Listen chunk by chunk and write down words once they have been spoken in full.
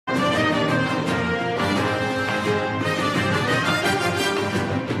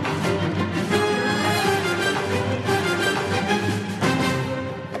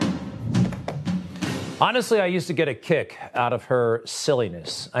Honestly, I used to get a kick out of her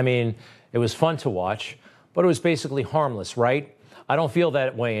silliness. I mean, it was fun to watch, but it was basically harmless, right? I don't feel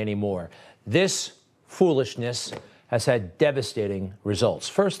that way anymore. This foolishness has had devastating results.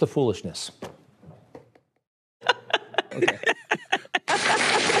 First, the foolishness. Okay.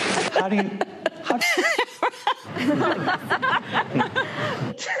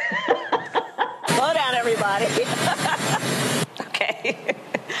 Slow down, everybody. Okay.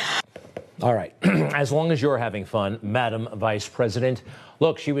 All right. As long as you're having fun, Madam Vice President.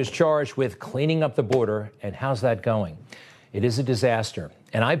 Look, she was charged with cleaning up the border, and how's that going? It is a disaster,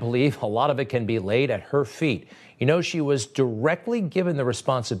 and I believe a lot of it can be laid at her feet. You know, she was directly given the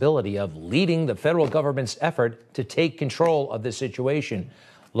responsibility of leading the federal government's effort to take control of the situation.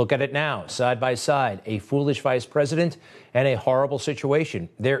 Look at it now, side by side, a foolish vice president and a horrible situation.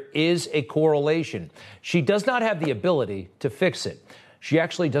 There is a correlation. She does not have the ability to fix it. She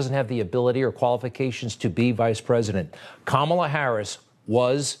actually doesn't have the ability or qualifications to be vice president. Kamala Harris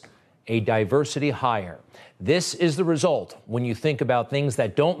was a diversity hire. This is the result when you think about things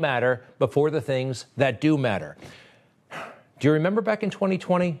that don't matter before the things that do matter. Do you remember back in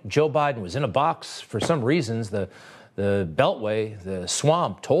 2020, Joe Biden was in a box for some reasons. The Beltway, the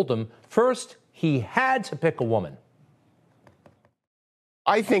swamp, told him first he had to pick a woman.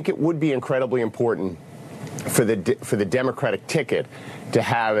 I think it would be incredibly important for the Democratic ticket to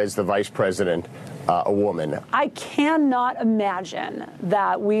have as the vice president a woman. I cannot imagine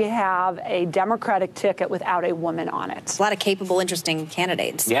that we have a Democratic ticket without a woman on it. A lot of capable, interesting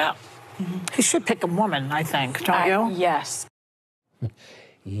candidates. Yeah. He should pick a woman, I think, don't you? Yes.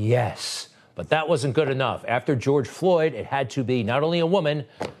 Yes, but that wasn't good enough. After George Floyd, it had to be not only a woman,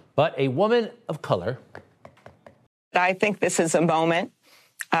 but a woman of color. I think this is a moment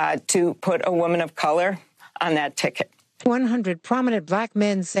to put a woman of color on that ticket. 100 prominent black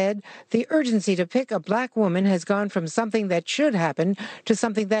men said the urgency to pick a black woman has gone from something that should happen to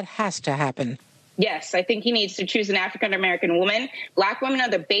something that has to happen. Yes, I think he needs to choose an African-American woman. Black women are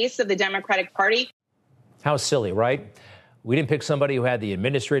the base of the Democratic Party. How silly, right? We didn't pick somebody who had the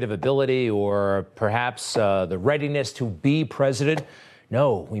administrative ability or perhaps the readiness to be president.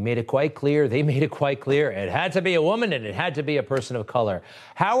 No, we made it quite clear. They made it quite clear. It had to be a woman and it had to be a person of color.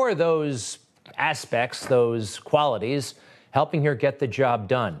 How are those aspects, those qualities, helping her get the job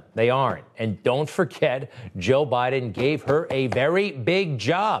done? They aren't. And don't forget, Joe Biden gave her a very big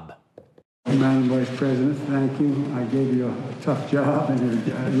job. Madam Vice President, thank you. I gave you a tough job,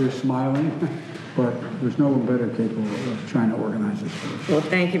 and you're smiling, but there's no one better capable of trying to organize this. Well,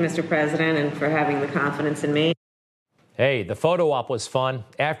 thank you, Mr. President, and for having the confidence in me. Hey, the photo op was fun.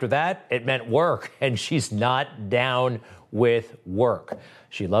 After that, it meant work, and she's not down with work.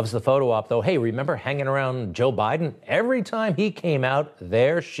 She loves the photo op, though. Hey, remember hanging around Joe Biden? Every time he came out,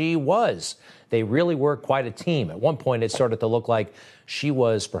 there she was. They really were quite a team. At one point, it started to look like she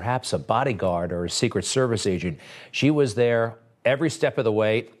was perhaps a bodyguard or a Secret Service agent. She was there every step of the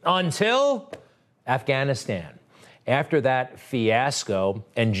way until Afghanistan. After that fiasco,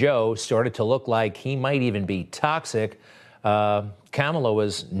 and Joe started to look like he might even be toxic, Kamala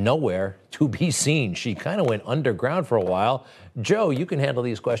was nowhere to be seen. She kind of went underground for a while. Joe, you can handle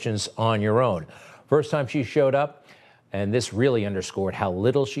these questions on your own. First time she showed up, and this really underscored how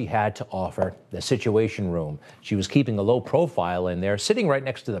little she had to offer, the Situation Room. She was keeping a low profile in there, sitting right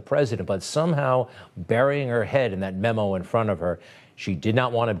next to the president, but somehow burying her head in that memo in front of her. She did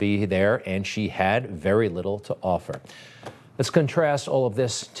not want to be there, and she had very little to offer. Let's contrast all of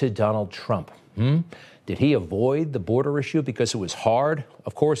this to Donald Trump. Did he avoid the border issue because it was hard?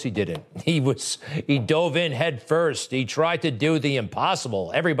 Of course he didn't. He dove in head first. He tried to do the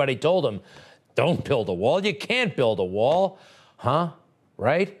impossible. Everybody told him, don't build a wall. You can't build a wall. Huh?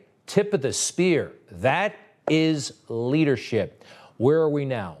 Right? Tip of the spear. That is leadership. Where are we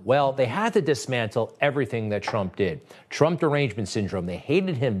now? Well, they had to dismantle everything that Trump did. Trump derangement syndrome. They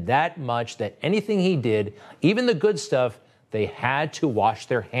hated him that much that anything he did, even the good stuff, they had to wash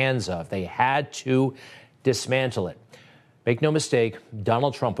their hands of. They had to dismantle it. Make no mistake,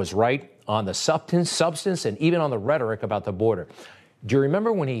 Donald Trump was right on the substance and even on the rhetoric about the border. Do you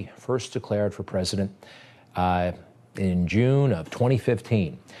remember when he first declared for president in June of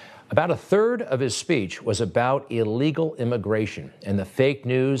 2015? About a third of his speech was about illegal immigration, and the fake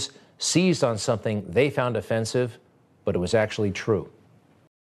news seized on something they found offensive, but it was actually true.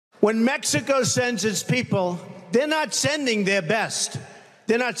 When Mexico sends its people, they're not sending their best.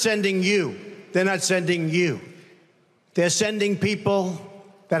 They're not sending you. They're not sending you. They're sending people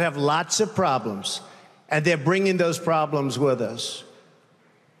that have lots of problems, and they're bringing those problems with us.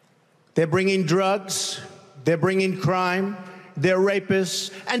 They're bringing drugs, they're bringing crime, they're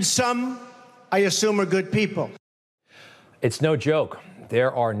rapists, and some I assume are good people. It's no joke.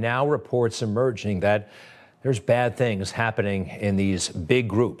 There are now reports emerging that there's bad things happening in these big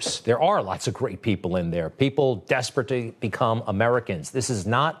groups. There are lots of great people in there, people desperate to become Americans. This is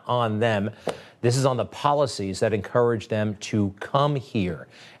not on them. This is on the policies that encourage them to come here.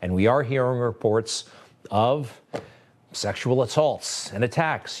 And we are hearing reports of sexual assaults and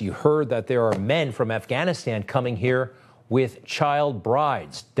attacks. You heard that there are men from Afghanistan coming here with child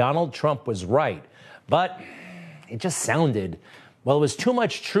brides. Donald Trump was right, but it just sounded, well, it was too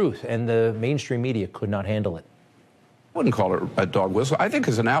much truth, and the mainstream media could not handle it. I wouldn't call it a dog whistle. I think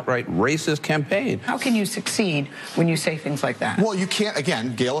it's an outright racist campaign. How can you succeed when you say things like that? Well, you can't,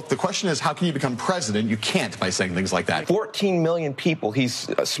 again, Gail, if the question is how can you become president, you can't by saying things like that. 14 million people he's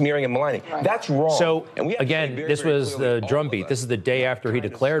smearing and maligning. Right. That's wrong. So, again, this was the drumbeat. This is the day after he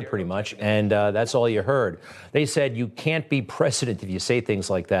declared, pretty much, and that's all you heard. They said you can't be president if you say things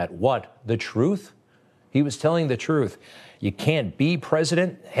like that. What? The truth? He was telling the truth. You can't be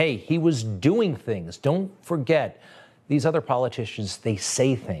president? Hey, he was doing things. Don't forget. These other politicians, they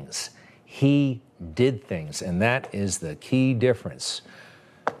say things. He did things, and that is the key difference.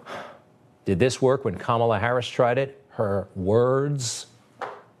 Did this work when Kamala Harris tried it? Her words?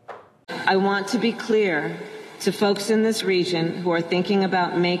 I want to be clear to folks in this region who are thinking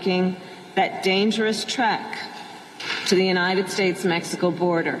about making that dangerous trek to the United States-Mexico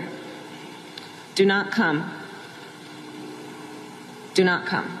border. Do not come. Do not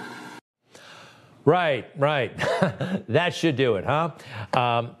come. Right. That should do it, huh?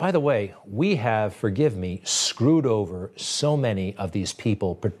 By the way, we have, forgive me, screwed over so many of these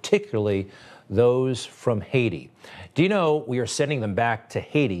people, particularly those from Haiti. Do you know we are sending them back to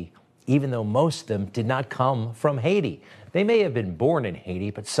Haiti, even though most of them did not come from Haiti? They may have been born in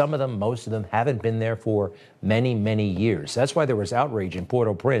Haiti, but some of them, most of them, haven't been there for many, many years. That's why there was outrage in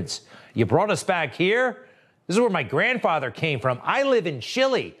Port-au-Prince. You brought us back here? This is where my grandfather came from. I live in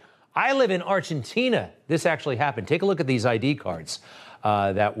Chile. I live in Argentina. This actually happened. Take a look at these ID cards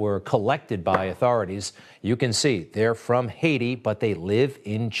that were collected by authorities. You can see they're from Haiti, but they live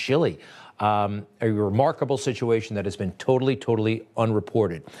in Chile. A remarkable situation that has been totally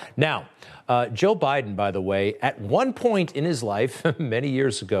unreported. Now, Joe Biden, by the way, at one point in his life, many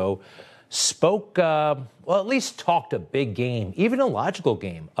years ago, spoke, well, at least talked a big game, even a logical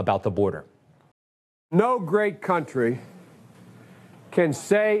game about the border. No great country can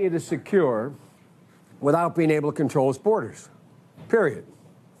say it is secure without being able to control its borders, period.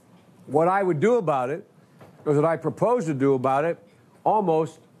 What I would do about it was what I proposed to do about it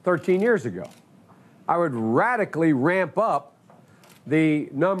almost 13 years ago. I would radically ramp up the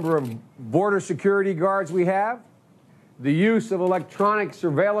number of border security guards we have, the use of electronic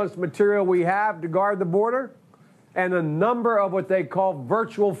surveillance material we have to guard the border, and a number of what they call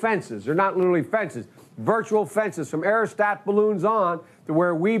virtual fences. They're not literally fences. Virtual fences from aerostat balloons on to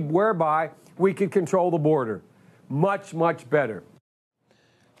whereby we can control the border. Much better.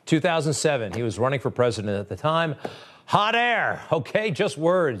 2007, he was running for president at the time. Hot air, okay, just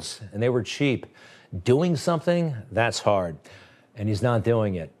words, and they were cheap. Doing something, that's hard, and he's not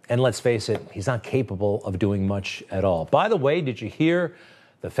doing it. And let's face it, he's not capable of doing much at all. By the way, did you hear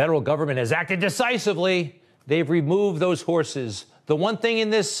the federal government has acted decisively? They've removed those horses. The one thing in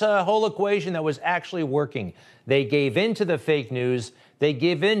this whole equation that was actually working. They gave in to the fake news. They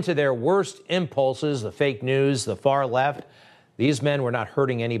gave in to their worst impulses, the fake news, the far left. These men were not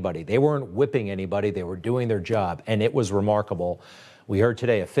hurting anybody. They weren't whipping anybody. They were doing their job, and it was remarkable. We heard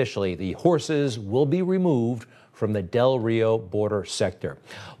today officially the horses will be removed from the Del Rio border sector.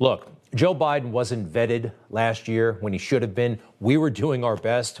 Look, Joe Biden wasn't vetted last year when he should have been. We were doing our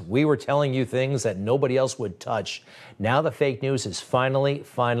best. We were telling you things that nobody else would touch. Now the fake news is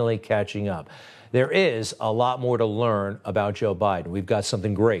finally catching up. There is a lot more to learn about Joe Biden. We've got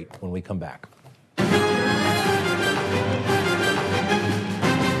something great when we come back.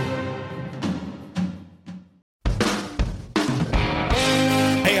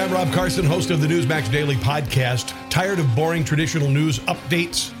 Hey, I'm Rob Carson, host of the Newsmax Daily Podcast. Tired of boring traditional news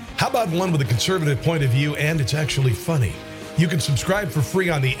updates? How about one with a conservative point of view and it's actually funny? You can subscribe for free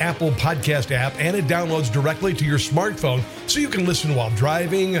on the Apple Podcast app, and it downloads directly to your smartphone so you can listen while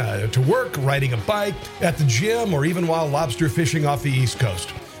driving, to work, riding a bike, at the gym, or even while lobster fishing off the East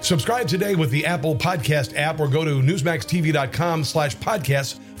Coast. Subscribe today with the Apple Podcast app or go to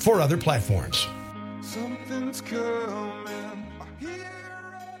newsmaxtv.com/podcasts for other platforms. Something's coming.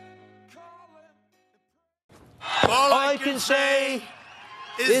 All I can say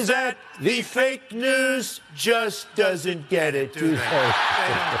is that the fake news just doesn't get it, do they?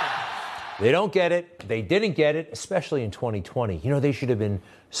 They don't get it. They didn't get it, especially in 2020. You know, they should have been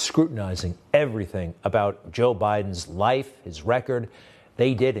scrutinizing everything about Joe Biden's life, his record.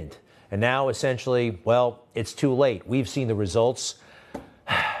 They didn't. And now, essentially, well, it's too late. We've seen the results.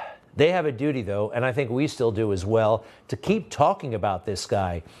 They have a duty, though, and I think we still do as well, to keep talking about this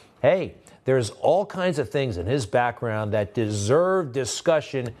guy. Hey, there's all kinds of things in his background that deserve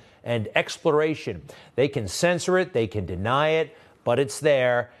discussion and exploration. They can censor it, they can deny it, but it's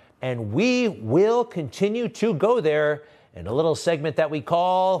there. And we will continue to go there in a little segment that we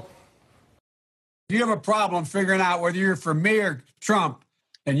call... You have a problem figuring out whether you're for me or Trump,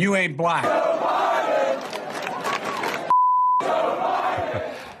 and you ain't black.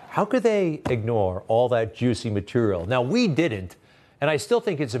 How could they ignore all that juicy material? Now, we didn't, and I still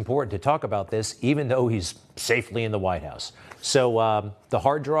think it's important to talk about this, even though he's safely in the White House. So the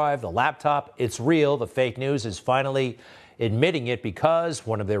hard drive, the laptop, it's real. The fake news is finally admitting it because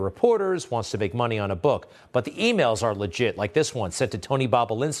one of their reporters wants to make money on a book. But the emails are legit, like this one sent to Tony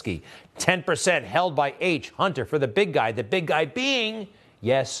Bobolinsky. 10% held by H. Hunter for the big guy being,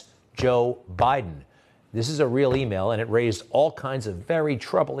 yes, Joe Biden. This is a real email, and it raised all kinds of very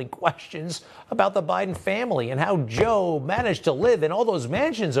troubling questions about the Biden family and how Joe managed to live in all those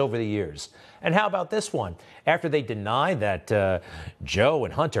mansions over the years. And how about this one? After they denied that Joe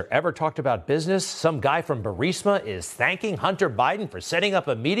and Hunter ever talked about business, some guy from Burisma is thanking Hunter Biden for setting up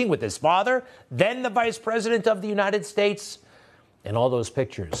a meeting with his father, then the vice president of the United States. And all those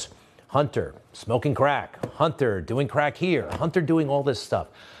pictures. Hunter smoking crack, Hunter doing crack here, Hunter doing all this stuff.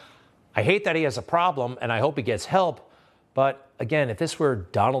 I hate that he has a problem, and I hope he gets help. But again, if this were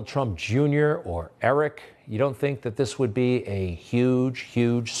Donald Trump Jr. or Eric, you don't think that this would be a huge,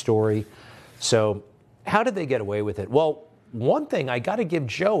 huge story? So how did they get away with it? Well, one thing, I got to give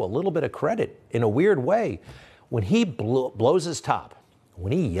Joe a little bit of credit in a weird way. When he blows his top,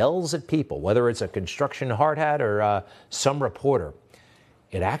 when he yells at people, whether it's a construction hard hat or some reporter,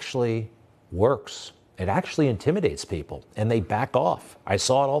 it actually works. It actually intimidates people, and they back off. I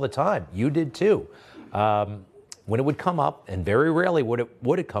saw it all the time. You did too. When it would come up, and very rarely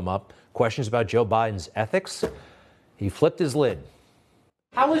would it come up, questions about Joe Biden's ethics, he flipped his lid.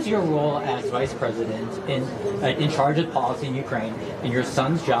 How is your role as vice president in charge of policy in Ukraine and your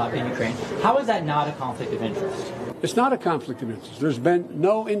son's job in Ukraine? How is that not a conflict of interest? It's not a conflict of interest. There's been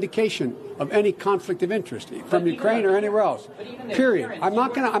no indication of any conflict of interest from Ukraine or anywhere else. Period. I'm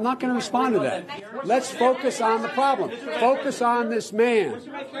not going to respond to that. Let's focus on the problem. Focus on this man,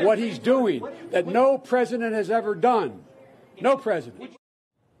 what he's doing that no president has ever done. No president.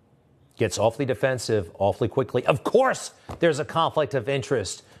 Gets awfully defensive awfully quickly. Of course, there's a conflict of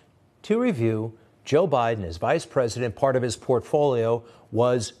interest. To review, Joe Biden, as vice president, part of his portfolio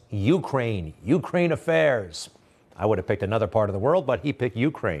was Ukraine affairs. I would have picked another part of the world, but he picked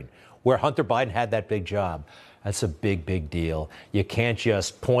Ukraine, where Hunter Biden had that big job. That's a big, big deal. You can't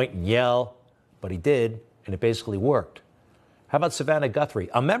just point and yell, but he did, and it basically worked. How about Savannah Guthrie?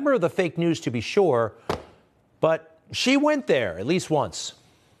 A member of the fake news, to be sure, but she went there at least once.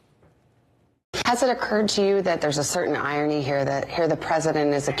 Has it occurred to you that there's a certain irony here that here the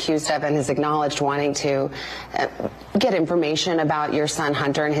president is accused of and has acknowledged wanting to get information about your son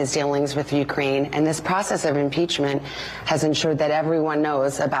Hunter and his dealings with Ukraine, and this process of impeachment has ensured that everyone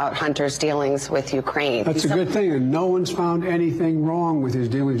knows about Hunter's dealings with Ukraine? That's a good thing, and no one's found anything wrong with his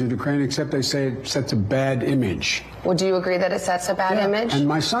dealings with Ukraine except they say it sets a bad image. Well, do you agree that it sets a bad image? And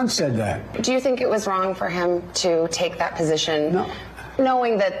my son said that. Do you think it was wrong for him to take that position? No.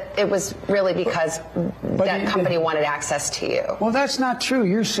 Knowing that it was really because that company wanted access to you. Well, that's not true.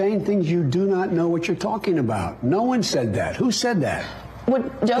 You're saying things you do not know what you're talking about. No one said that. Who said that?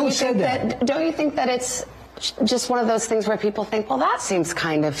 Don't you think that it's just one of those things where people think, well, that seems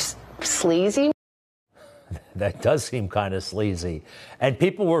kind of sleazy? That does seem kind of sleazy. And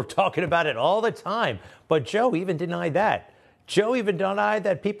people were talking about it all the time. But Joe even denied that. Joe even denied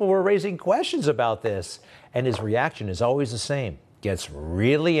that people were raising questions about this. And his reaction is always the same. Gets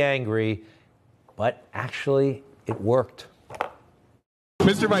really angry, but actually it worked.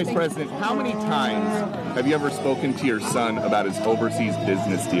 Mr. Vice President, how many times have you ever spoken to your son about his overseas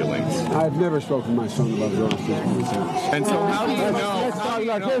business dealings? I've never spoken to my son about his overseas business dealings. And so how do you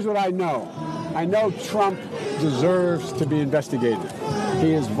know? Here's what I know. I know Trump deserves to be investigated.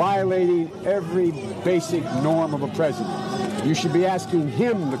 He is violating every basic norm of a president. You should be asking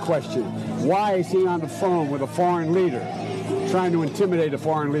him the question, why is he on the phone with a foreign leader? Trying to intimidate a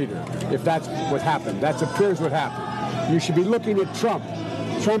foreign leader, if that's what happened. That appears what happened. You should be looking at Trump.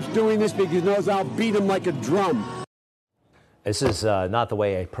 Trump's doing this because he knows I'll beat him like a drum. This is not the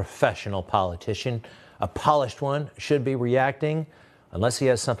way a professional politician, a polished one, should be reacting. unless he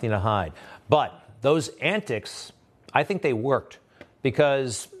has something to hide. But those antics, I think they worked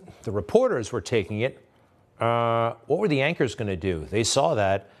because the reporters were taking it. What were the anchors going to do? They saw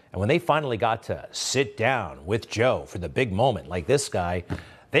that. And when they finally got to sit down with Joe for the big moment, like this guy,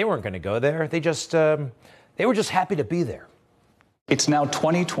 they weren't going to go there. They were just happy to be there. It's now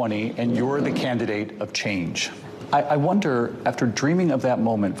 2020, and you're the candidate of change. I wonder, after dreaming of that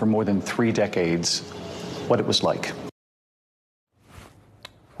moment for more than 3 decades, what it was like.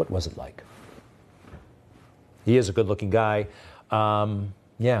 What was it like? He is a good-looking guy.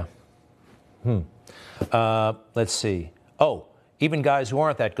 Yeah. Let's see. Oh, even guys who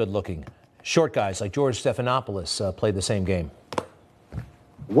aren't that good-looking, short guys like George Stephanopoulos played the same game.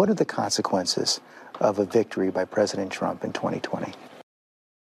 What are the consequences of a victory by President Trump in 2020?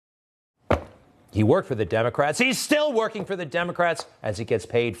 He worked for the Democrats. He's still working for the Democrats as he gets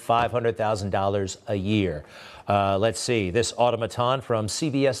paid $500,000 a year. Let's see. This automaton from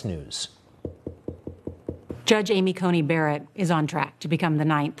CBS News. Judge Amy Coney Barrett is on track to become the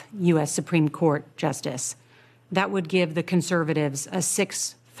 9th U.S. Supreme Court justice. That would give the conservatives a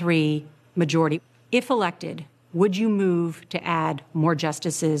 6-3 majority. If elected, would you move to add more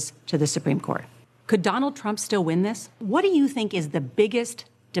justices to the Supreme Court? Could Donald Trump still win this? What do you think is the biggest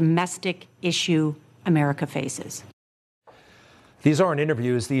domestic issue America faces? These aren't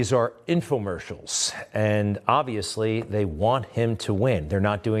interviews, these are infomercials. And obviously, they want him to win. They're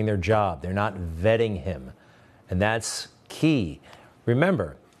not doing their job. They're not vetting him. And that's key.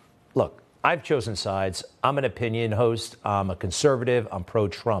 Remember, look, I've chosen sides. I'm an opinion host. I'm a conservative. I'm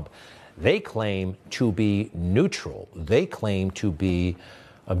pro-Trump. They claim to be neutral. They claim to be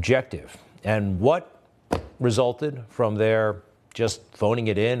objective. And what resulted from their just phoning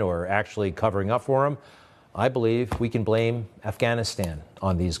it in or actually covering up for him? I believe we can blame Afghanistan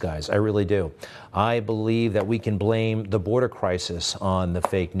on these guys. I really do. I believe that we can blame the border crisis on the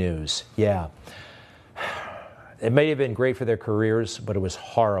fake news. Yeah. It may have been great for their careers, but it was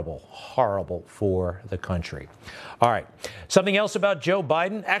horrible, horrible for the country. All right. Something else about Joe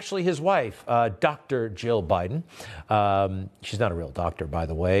Biden. Actually, his wife, Dr. Jill Biden. She's not a real doctor, by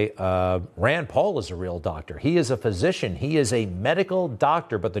the way. Rand Paul is a real doctor. He is a physician. He is a medical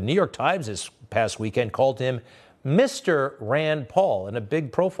doctor. But the New York Times this past weekend called him Mr. Rand Paul in a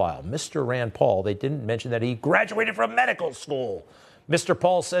big profile. Mr. Rand Paul. They didn't mention that he graduated from medical school. Mr.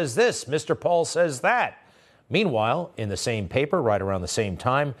 Paul says this. Mr. Paul says that. Meanwhile, in the same paper, right around the same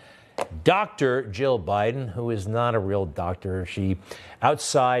time, Dr. Jill Biden, who is not a real doctor, she,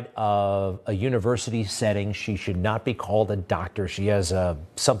 outside of a university setting, she should not be called a doctor. She has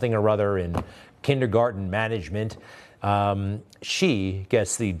something or other in kindergarten management. She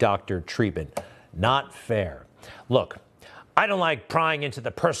gets the doctor treatment. Not fair. Look, I don't like prying into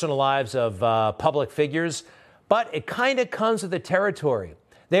the personal lives of public figures, but it kind of comes with the territory.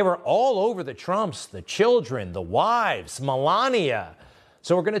 They were all over the Trumps, the children, the wives, Melania.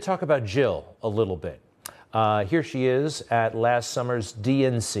 So we're going to talk about Jill a little bit. Here she is at last summer's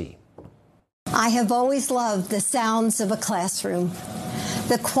DNC. I have always loved the sounds of a classroom,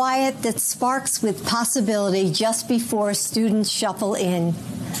 the quiet that sparks with possibility just before students shuffle in,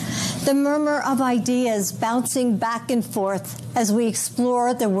 the murmur of ideas bouncing back and forth as we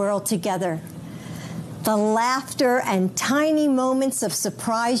explore the world together. The laughter and tiny moments of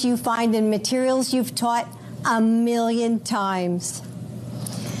surprise you find in materials you've taught 1,000,000 times.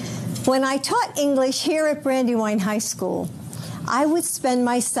 When I taught English here at Brandywine High School, I would spend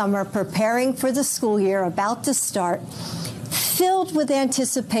my summer preparing for the school year about to start, filled with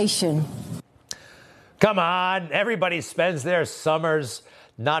anticipation. Come on, everybody spends their summers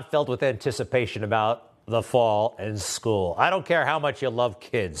not filled with anticipation about the fall and school. I don't care how much you love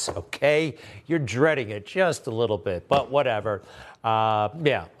kids, okay? You're dreading it just a little bit, but whatever.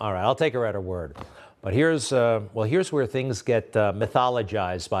 Yeah, all right, I'll take her at her word. But here's where things get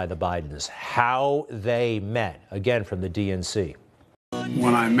mythologized by the Bidens, how they met, again from the DNC.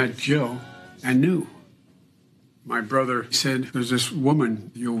 When I met Jill, I knew. My brother said, there's this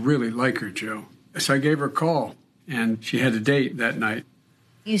woman, you'll really like her, Joe. So I gave her a call, and she had a date that night.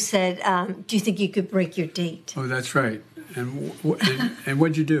 You said, do you think you could break your date? Oh, that's right. And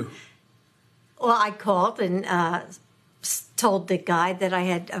what'd you do? Well, I called and told the guy that I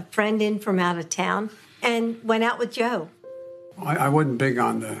had a friend in from out of town and went out with Joe. I wasn't big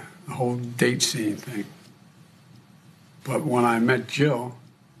on the whole date scene thing. But when I met Jill,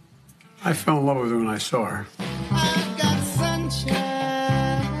 I fell in love with her when I saw her. I've got sunshine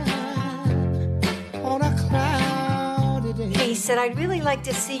on a cloudy day. He said, I'd really like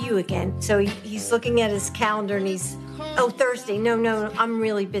to see you again. So he's looking at his calendar and he's, oh, Thursday. No, I'm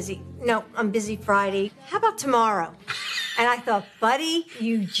really busy. No, I'm busy Friday. How about tomorrow? And I thought, buddy,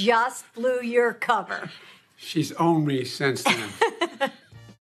 you just blew your cover. She's owned me since then.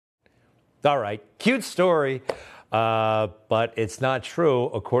 All right, cute story, but it's not true,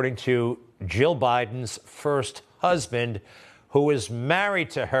 according to Jill Biden's first husband, who was married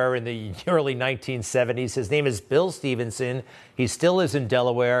to her in the early 1970s. His name is Bill Stevenson. He still lives in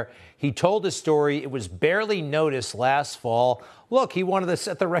Delaware. He told his story. It was barely noticed last fall. Look, he wanted to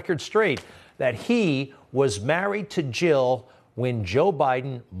set the record straight that he was married to Jill when Joe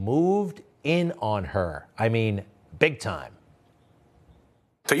Biden moved in on her. I mean, big time.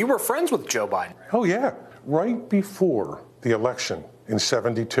 So you were friends with Joe Biden? Oh, yeah. Right before the election in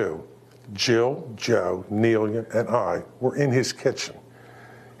 '72, Jill, Joe, Nelia, and I were in his kitchen.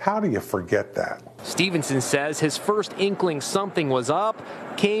 How do you forget that? Stevenson says his first inkling something was up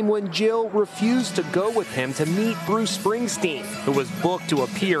came when Jill refused to go with him to meet Bruce Springsteen, who was booked to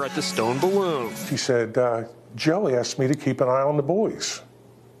appear at the Stone Balloon. She said, Joe asked me to keep an eye on the boys.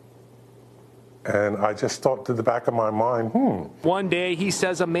 And I just thought to the back of my mind, One day, he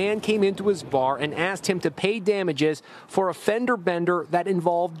says a man came into his bar and asked him to pay damages for a fender bender that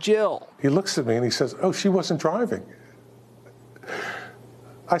involved Jill. He looks at me and he says, oh, she wasn't driving.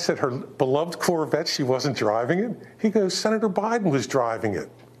 I said, her beloved Corvette, she wasn't driving it? He goes, Senator Biden was driving it.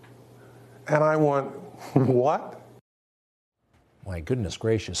 And I went, what? My goodness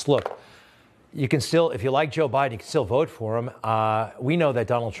gracious. Look, you can still, if you like Joe Biden, you can still vote for him. We know that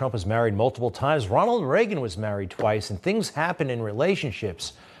Donald Trump was married multiple times. Ronald Reagan was married twice, and things happen in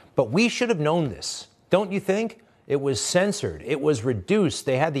relationships. But we should have known this, don't you think? It was censored. It was reduced.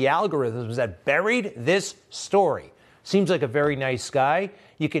 They had the algorithms that buried this story. Seems like a very nice guy.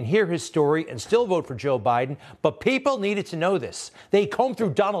 You can hear his story and still vote for Joe Biden. But people needed to know this. They combed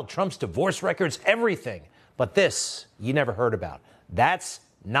through Donald Trump's divorce records, everything. But this, you never heard about. That's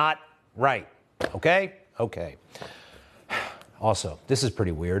not right. Okay? Okay. Also, this is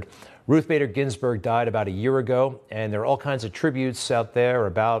pretty weird. Ruth Bader Ginsburg died about a year ago, and there are all kinds of tributes out there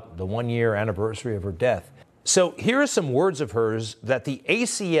about the 1-year anniversary of her death. So here are some words of hers that the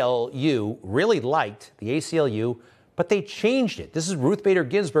ACLU really liked, the ACLU, but they changed it. This is Ruth Bader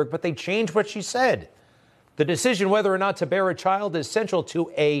Ginsburg, but they changed what she said. The decision whether or not to bear a child is central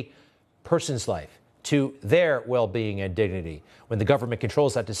to a person's life, to their well-being and dignity. When the government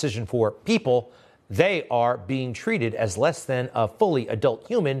controls that decision for people, they are being treated as less than a fully adult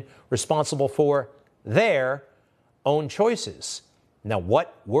human responsible for their own choices. Now,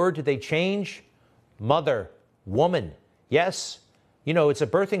 what word did they change? Mother, woman. Yes, you know, it's a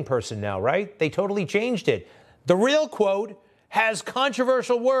birthing person now, right? They totally changed it. The real quote has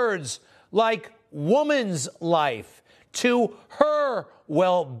controversial words like woman's life, to her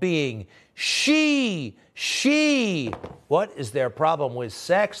well-being. She. What is their problem with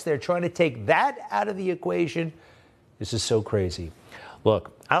sex? They're trying to take that out of the equation. This is so crazy.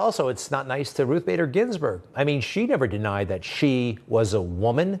 Look, also, it's not nice to Ruth Bader Ginsburg. I mean, she never denied that she was a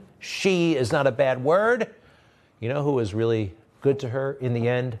woman. She is not a bad word. You know who was really good to her in the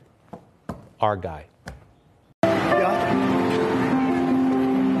end? Our guy.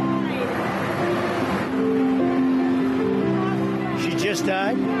 She just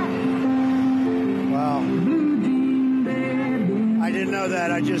died? Wow. I didn't know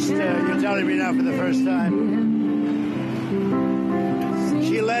that. You're telling me now for the first time.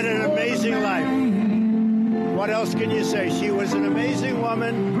 She led an amazing life. What else can you say? She was an amazing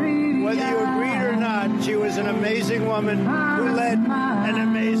woman. Whether you agreed or not, she was an amazing woman who led an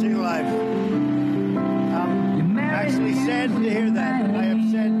amazing life. I'm actually sad to hear that. I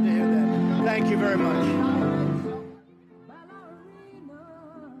am sad to hear that. Thank you very much.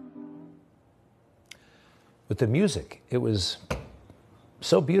 With the music, it was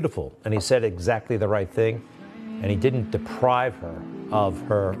so beautiful, and he said exactly the right thing, and he didn't deprive her of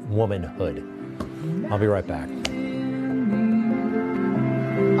her womanhood. I'll be right back.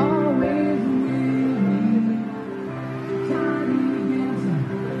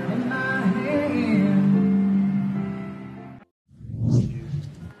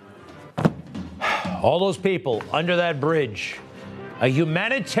 All those people under that bridge. A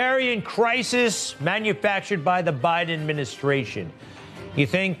humanitarian crisis manufactured by the Biden administration. You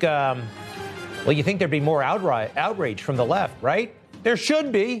think, you think there'd be more outrage from the left, right? There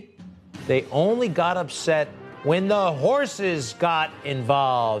should be. They only got upset when the horses got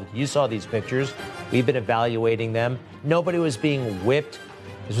involved. You saw these pictures. We've been evaluating them. Nobody was being whipped.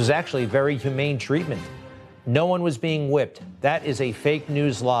 This was actually very humane treatment. No one was being whipped. That is a fake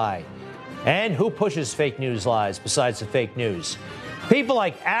news lie. And who pushes fake news lies besides the fake news? People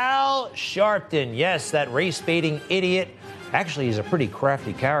like Al Sharpton. Yes, that race-baiting idiot. Actually, he's a pretty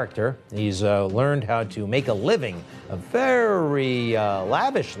crafty character. He's learned how to make a living, a very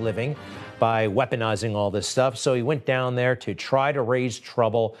lavish living, by weaponizing all this stuff. So he went down there to try to raise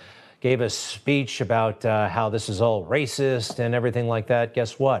trouble, gave a speech about how this is all racist and everything like that.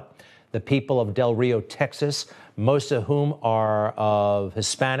 Guess what? The people of Del Rio, Texas, most of whom are of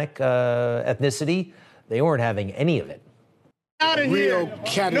Hispanic ethnicity, they weren't having any of it. Out of Real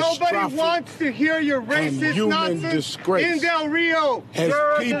here. Nobody wants to hear your racist nonsense in Del Rio. As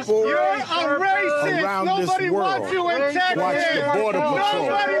people you're a racist. around Nobody this world wants you in Texas. watch the Border Patrol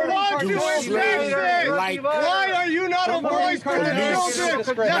Nobody wants you in Texas. like Why are you not a voice for the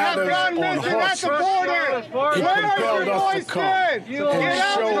children that have gone missing at the border? It Where are compelled your us to voice come then? and Get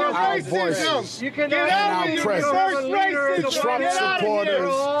out show with your our racism. voices Get and out our with your presence. reverse racism. The Trump Get out of here.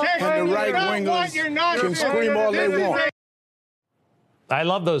 supporters Texas and the does right not want your wingers can nonsense. scream all they This is want. I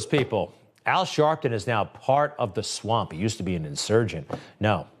love those people. Al Sharpton is now part of the swamp. He used to be an insurgent.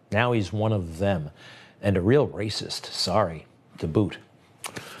 No, now he's one of them. And a real racist. Sorry, to boot.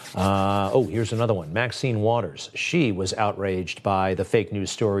 Here's another one. Maxine Waters. She was outraged by the fake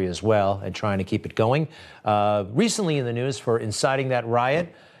news story as well and trying to keep it going. Recently in the news for inciting that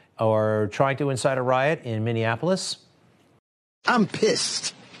riot or trying to incite a riot in Minneapolis. I'm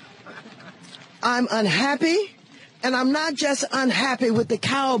pissed. I'm unhappy. And I'm not just unhappy with the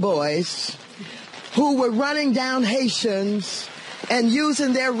cowboys who were running down Haitians and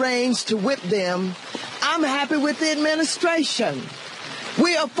using their reins to whip them. I'm happy with the administration.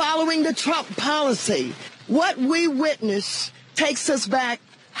 We are following the Trump policy. What we witnessed takes us back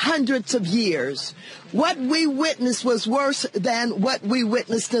hundreds of years. What we witnessed was worse than what we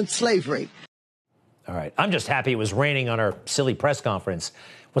witnessed in slavery. All right. I'm just happy it was raining on our silly press conference.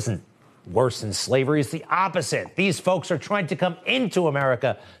 It wasn't worse than slavery. It's the opposite. These folks are trying to come into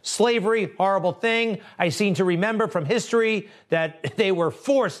America. Slavery, horrible thing. I seem to remember from history that they were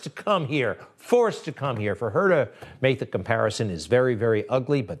forced to come here. Forced to come here. For her to make the comparison is very, very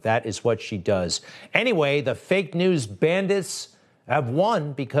ugly, but that is what she does. Anyway, the fake news bandits have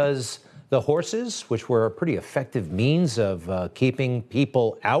won because the horses, which were a pretty effective means of keeping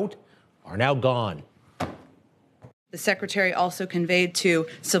people out, are now gone. The secretary also conveyed to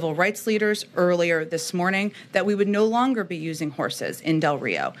civil rights leaders earlier this morning that we would no longer be using horses in Del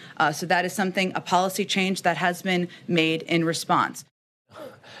Rio. So that is a policy change that has been made in response.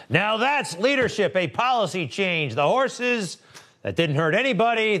 Now that's leadership, a policy change. The horses that didn't hurt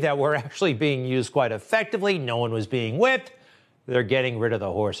anybody, that were actually being used quite effectively. No one was being whipped. They're getting rid of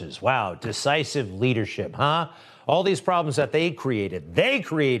the horses. Wow, decisive leadership, huh? All these problems that they created, the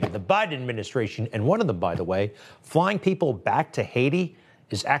Biden administration, and one of them, by the way, flying people back to Haiti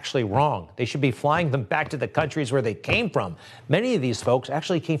is actually wrong. They should be flying them back to the countries where they came from. Many of these folks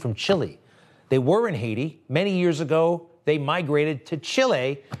actually came from Chile. They were in Haiti. Many years ago, they migrated to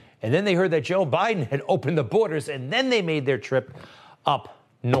Chile, and then they heard that Joe Biden had opened the borders, and then they made their trip up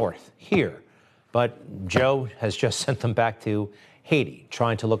north here. But Joe has just sent them back to Haiti,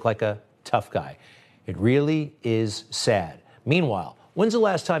 trying to look like a tough guy. It really is sad. Meanwhile, when's the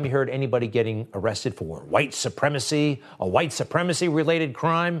last time you heard anybody getting arrested for white supremacy, a white supremacy-related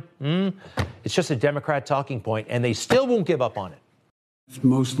crime? It's just a Democrat talking point, and they still won't give up on it. The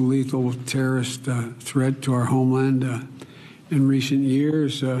most lethal terrorist threat to our homeland in recent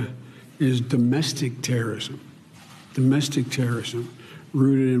years is domestic terrorism. Domestic terrorism.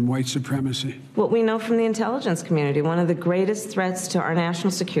 Rooted in white supremacy. What we know from the intelligence community, one of the greatest threats to our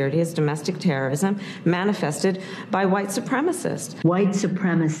national security is domestic terrorism manifested by white supremacists. White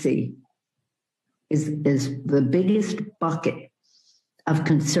supremacy is the biggest bucket of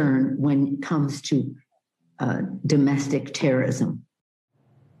concern when it comes to domestic terrorism.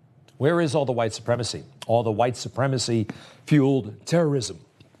 Where is all the white supremacy? All the white supremacy-fueled terrorism?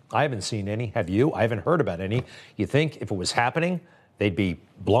 I haven't seen any. Have you? I haven't heard about any. You think if it was happening, they'd be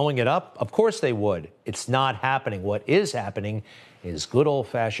blowing it up? Of course they would. It's not happening. What is happening is good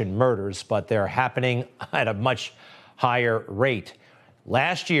old-fashioned murders, but they're happening at a much higher rate.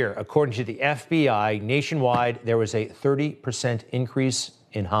 Last year, according to the FBI, nationwide, there was a 30% increase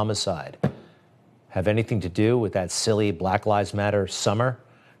in homicide. Have anything to do with that silly Black Lives Matter summer?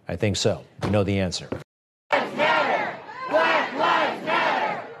 I think so. You know the answer.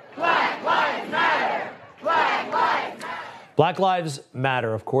 Black Lives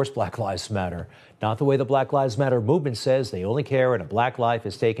Matter, of course, Black Lives Matter. Not the way the Black Lives Matter movement says they only care when a black life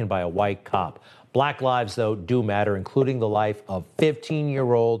is taken by a white cop. Black lives, though, do matter, including the life of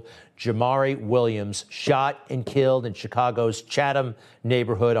 15-year-old Jamari Williams, shot and killed in Chicago's Chatham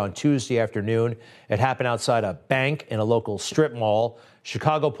neighborhood on Tuesday afternoon. It happened outside a bank in a local strip mall.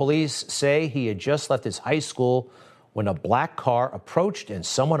 Chicago police say he had just left his high school when a black car approached and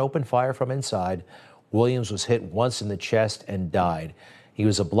someone opened fire from inside. Williams was hit once in the chest and died. He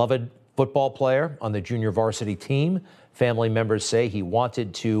was a beloved football player on the junior varsity team. Family members say he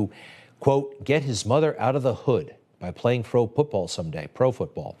wanted to, quote, get his mother out of the hood by playing pro football someday, pro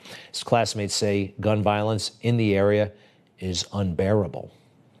football. His classmates say gun violence in the area is unbearable.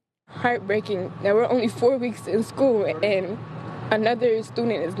 Heartbreaking that we're only 4 weeks in school and another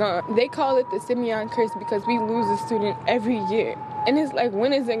student is gone. They call it the Simeon curse because we lose a student every year. And it's like,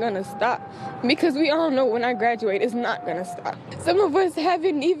 when is it gonna stop? Because we all know when I graduate, it's not gonna stop. Some of us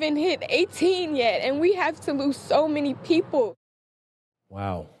haven't even hit 18 yet, and we have to lose so many people.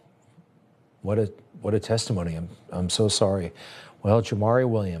 Wow. What a testimony. I'm so sorry. Well, Jamari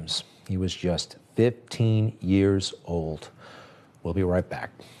Williams, he was just 15 years old. We'll be right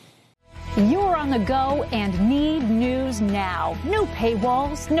back. You're on the go and need news now. No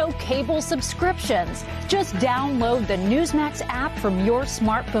paywalls, no cable subscriptions. Just download the Newsmax app from your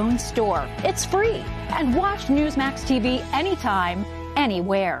smartphone store. It's free. And watch Newsmax TV anytime,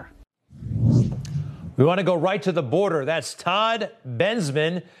 anywhere. We want to go right to the border. That's Todd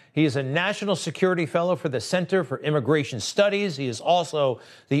Bensman. He is a National Security Fellow for the Center for Immigration Studies. He is also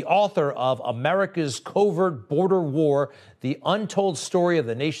the author of America's Covert Border War, the untold story of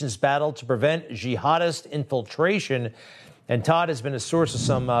the nation's battle to prevent jihadist infiltration. And Todd has been a source of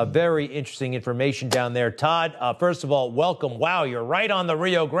some very interesting information down there. Todd, first of all, welcome. Wow, you're right on the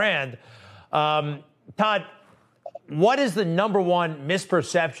Rio Grande. Todd, what is the number one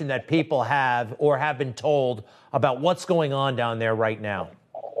misperception that people have or have been told about what's going on down there right now?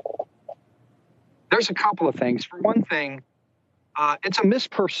 There's a couple of things. For one thing, it's a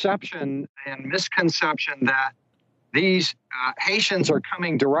misperception and misconception that these Haitians are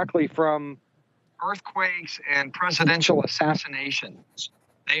coming directly from earthquakes and presidential assassinations.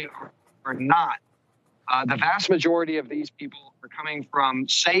 They are not. The vast majority of these people are coming from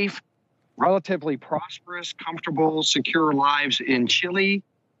safe, relatively prosperous, comfortable, secure lives in Chile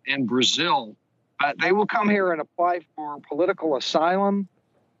and Brazil. But they will come here and apply for political asylum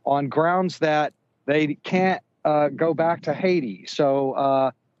on grounds that they can't go back to Haiti.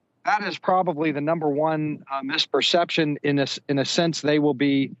 So that is probably the number one misperception. In a sense, they will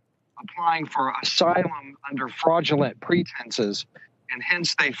be applying for asylum under fraudulent pretenses, and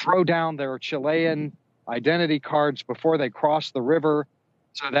hence they throw down their Chilean identity cards before they cross the river,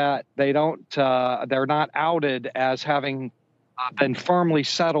 so that they don't they're not outed as having been firmly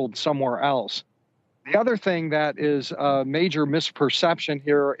settled somewhere else. The other thing that is a major misperception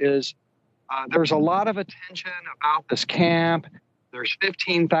here is there's a lot of attention about this camp. There's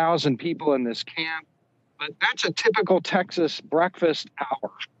 15,000 people in this camp, but that's a typical Texas breakfast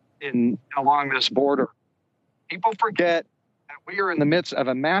hour along this border. People forget that we are in the midst of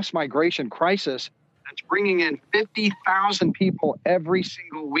a mass migration crisis that's bringing in 50,000 people every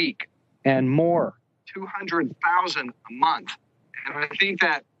single week and more, 200,000 a month. And I think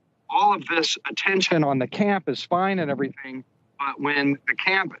that all of this attention on the camp is fine and everything, but when the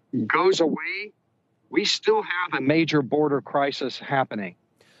camp goes away, we still have a major border crisis happening.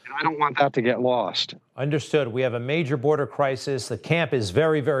 And I don't want that to get lost. Understood. We have a major border crisis. The camp is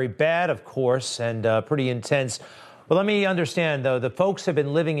very, very bad, of course, and pretty intense. But let me understand, though, the folks have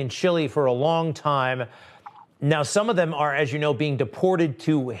been living in Chile for a long time. Now, some of them are, as you know, being deported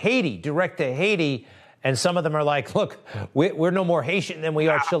to Haiti, direct to Haiti. And some of them are like, look, we're no more Haitian than we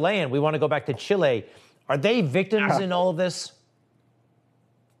are Chilean. We want to go back to Chile. Are they victims in all of this?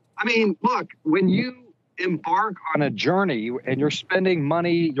 I mean, look, when you embark on a journey and you're spending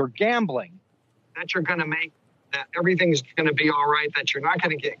money, you're gambling that you're going to make, that everything's going to be all right, that you're not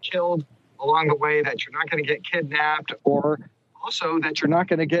going to get killed along the way, that you're not going to get kidnapped, or also that you're not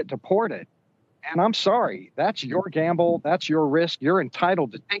going to get deported. And I'm sorry, that's your gamble, that's your risk. You're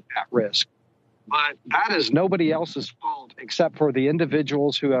entitled to take that risk. But that is nobody else's fault except for the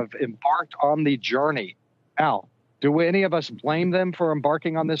individuals who have embarked on the journey. Now, do any of us blame them for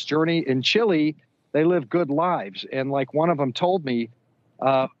embarking on this journey? In Chile, they live good lives. And like one of them told me,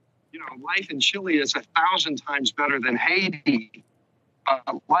 life in Chile is 1,000 times better than Haiti.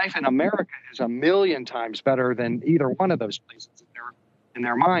 Life in America is 1,000,000 times better than either one of those places in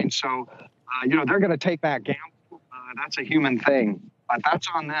their mind. So, they're going to take that gamble. That's a human thing, but that's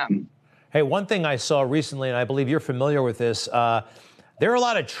on them. Hey, one thing I saw recently, and I believe you're familiar with this, there are a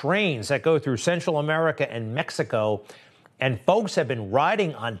lot of trains that go through Central America and Mexico, And folks have been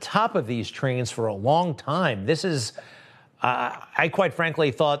riding on top of these trains for a long time. This is, I quite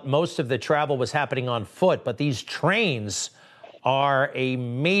frankly thought most of the travel was happening on foot, but these trains are a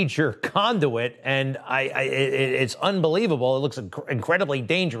major conduit, and it's unbelievable. It looks incredibly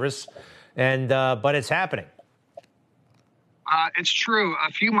dangerous, and but it's happening. It's true.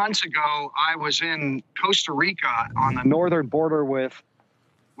 A few months ago, I was in Costa Rica on the northern border with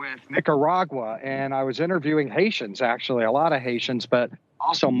Nicaragua, and I was interviewing Haitians, actually, a lot of Haitians, but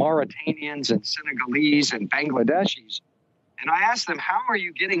also Mauritanians and Senegalese and Bangladeshis. And I asked them, how are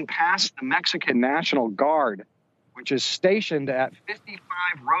you getting past the Mexican National Guard, which is stationed at 55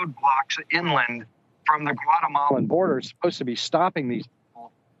 roadblocks inland from the Guatemalan border? It's supposed to be stopping these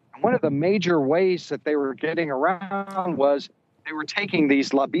people. And one of the major ways that they were getting around was they were taking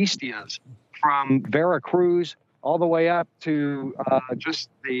these La Bestias from Veracruz all the way up to just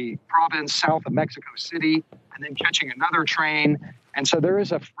the province south of Mexico City, and then catching another train. And so there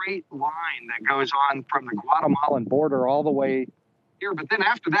is a freight line that goes on from the Guatemalan border all the way here. But then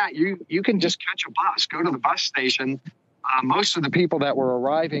after that, you can just catch a bus, go to the bus station. Most of the people that were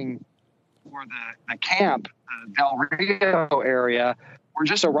arriving for the camp, the Del Rio area, were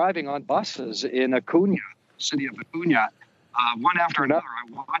just arriving on buses in Acuña, city of Acuña. One after another,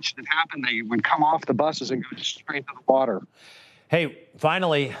 I watched it happen. They would come off the buses and go straight to the water. Hey,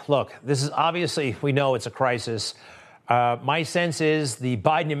 finally, look, this is obviously, we know it's a crisis. My sense is the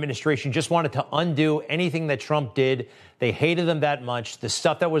Biden administration just wanted to undo anything that Trump did. They hated him that much. The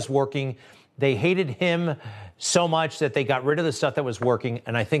stuff that was working, they hated him so much that they got rid of the stuff that was working.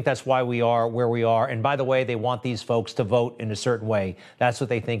 And I think that's why we are where we are. And by the way, they want these folks to vote in a certain way. That's what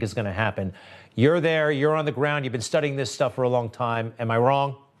they think is going to happen. You're there. You're on the ground. You've been studying this stuff for a long time. Am I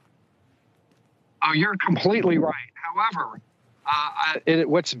wrong? Oh, you're completely right. However,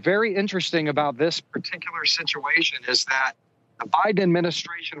 what's very interesting about this particular situation is that the Biden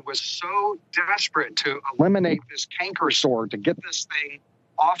administration was so desperate to eliminate this canker sore, to get this thing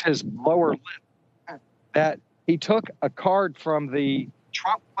off his lower lip, that he took a card from the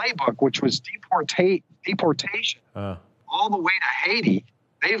Trump playbook, which was deportation all the way to Haiti.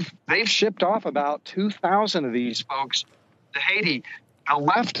 They've shipped off about 2,000 of these folks to Haiti. The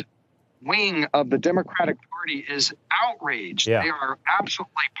left wing of the Democratic Party is outraged. Yeah. They are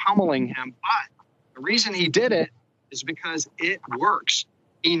absolutely pummeling him. But the reason he did it is because it works.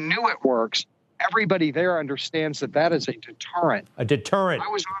 He knew it works. Everybody there understands that is a deterrent. A deterrent.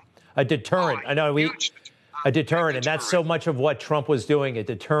 A deterrent. I know a deterrent. And that's so much of what Trump was doing, a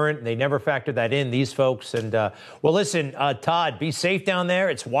deterrent. They never factored that in, these folks. And, well, listen, Todd, be safe down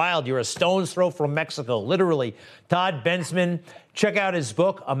there. It's wild. You're a stone's throw from Mexico, literally. Todd Bensman, check out his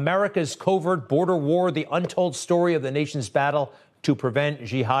book, America's Covert Border War, The Untold Story of the Nation's Battle to Prevent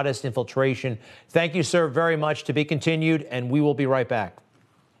Jihadist Infiltration. Thank you, sir, very much. To be continued, and we will be right back.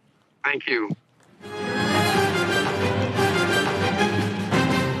 Thank you.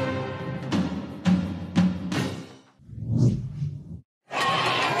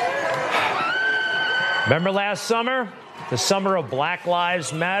 Remember last summer, the summer of Black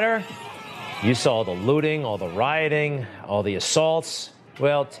Lives Matter? You saw the looting, all the rioting, all the assaults.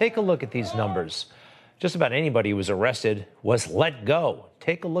 Well, take a look at these numbers. Just about anybody who was arrested was let go.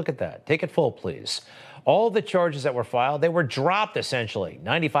 Take a look at that. Take it full, please. All the charges that were filed, they were dropped essentially.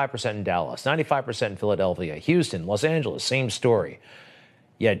 95% in Dallas, 95% in Philadelphia, Houston, Los Angeles, same story.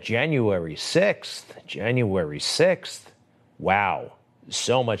 Yet January 6th, wow,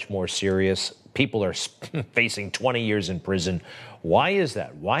 so much more serious. People are facing 20 years in prison. Why is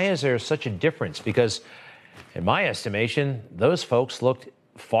that? Why is there such a difference? Because in my estimation, those folks looked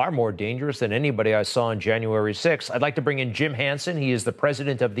far more dangerous than anybody I saw on January 6th. I'd like to bring in Jim Hansen. He is the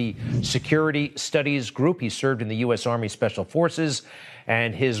president of the Security Studies Group. He served in the U.S. Army Special Forces,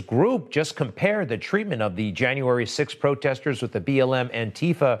 and his group just compared the treatment of the January 6th protesters with the BLM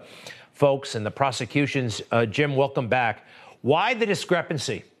Antifa folks and the prosecutions. Jim, welcome back. Why the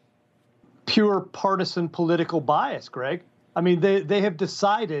discrepancy? Pure partisan political bias, Greg. I mean, they have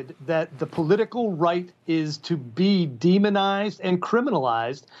decided that the political right is to be demonized and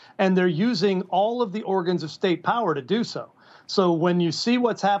criminalized, and they're using all of the organs of state power to do so. So when you see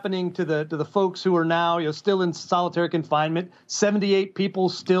what's happening to the folks who are now still in solitary confinement, 78 people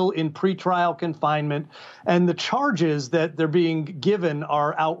still in pretrial confinement, and the charges that they're being given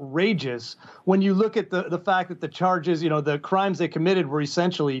are outrageous. When you look at the fact that the charges, the crimes they committed were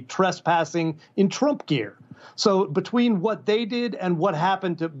essentially trespassing in Trump gear. So between what they did and what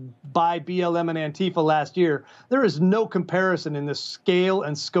happened by BLM and Antifa last year, there is no comparison in the scale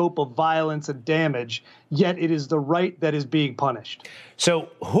and scope of violence and damage, yet it is the right that is being punished. So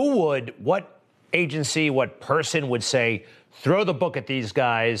what agency, what person would say, throw the book at these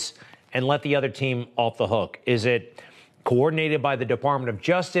guys and let the other team off the hook? Is it coordinated by the Department of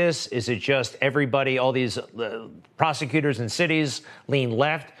Justice? Is it just everybody, all these prosecutors in cities lean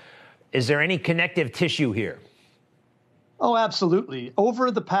left? Is there any connective tissue here? Oh, absolutely. Over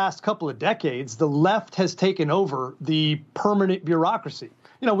the past couple of decades, the left has taken over the permanent bureaucracy.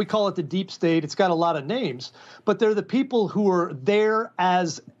 You know, we call it the deep state. It's got a lot of names, but they're the people who are there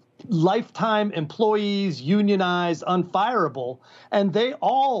as lifetime employees, unionized, unfireable, and they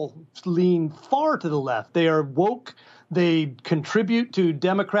all lean far to the left. They are woke. They contribute to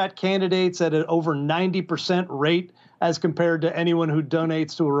Democrat candidates at an over 90% rate as compared to anyone who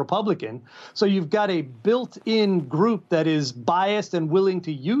donates to a Republican. So you've got a built-in group that is biased and willing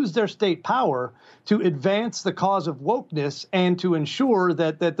to use their state power to advance the cause of wokeness and to ensure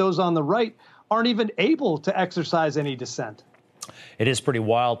that those on the right aren't even able to exercise any dissent. It is pretty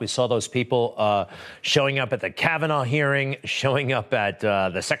wild. We saw those people showing up at the Kavanaugh hearing, showing up at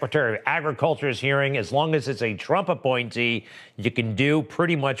the Secretary of Agriculture's hearing. As long as it's a Trump appointee, you can do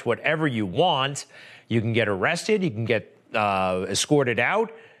pretty much whatever you want. You can get arrested. You can get escorted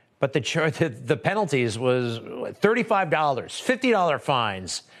out. But the penalties was $35, $50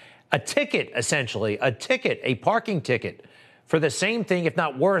 fines, a ticket, essentially, a parking ticket for the same thing, if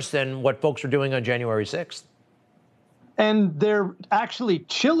not worse, than what folks were doing on January 6th. And they're actually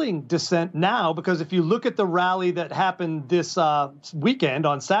chilling dissent now, because if you look at the rally that happened this weekend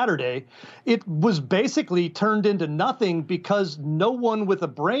on Saturday, it was basically turned into nothing because no one with a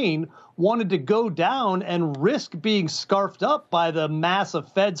brain wanted to go down and risk being scarfed up by the mass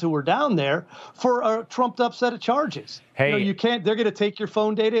of feds who were down there for a trumped up set of charges. Hey, you can't, they're going to take your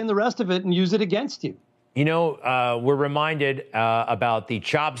phone data and the rest of it and use it against you. You know, we're reminded about the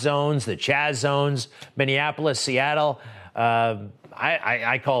CHOP zones, the Chaz zones, Minneapolis, Seattle.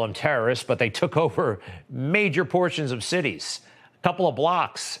 I call them terrorists, but they took over major portions of cities, a couple of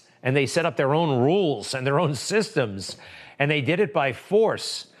blocks, and they set up their own rules and their own systems, and they did it by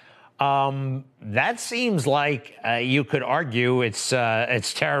force. That seems like you could argue it's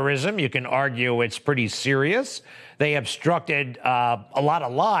terrorism. You can argue it's pretty serious. They obstructed a lot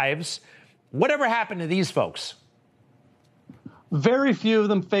of lives. Whatever happened to these folks? Very few of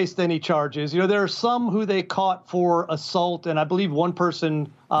them faced any charges. You know, there are some who they caught for assault, and I believe one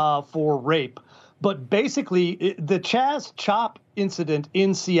person for rape. But basically, the Chaz Chop incident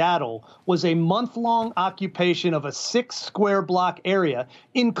in Seattle was a month-long occupation of a 6-square block area,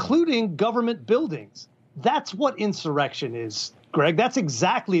 including government buildings. That's what insurrection is, Greg. That's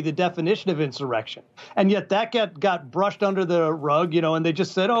exactly the definition of insurrection. And yet that got brushed under the rug, you know, and they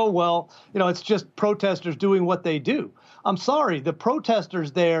just said, oh, well, you know, it's just protesters doing what they do. I'm sorry, the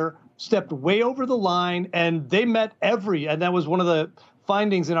protesters there stepped way over the line, and they met and that was one of the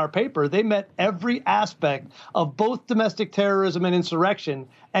findings in our paper, they met every aspect of both domestic terrorism and insurrection,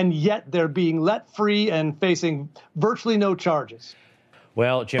 and yet they're being let free and facing virtually no charges.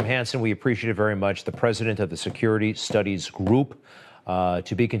 Well, Jim Hansen, we appreciate it very much. The president of the Security Studies Group.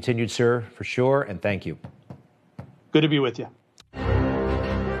 To be continued, sir, for sure, and thank you. Good to be with you.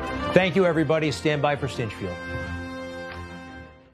 Thank you, everybody. Stand by for Stinchfield.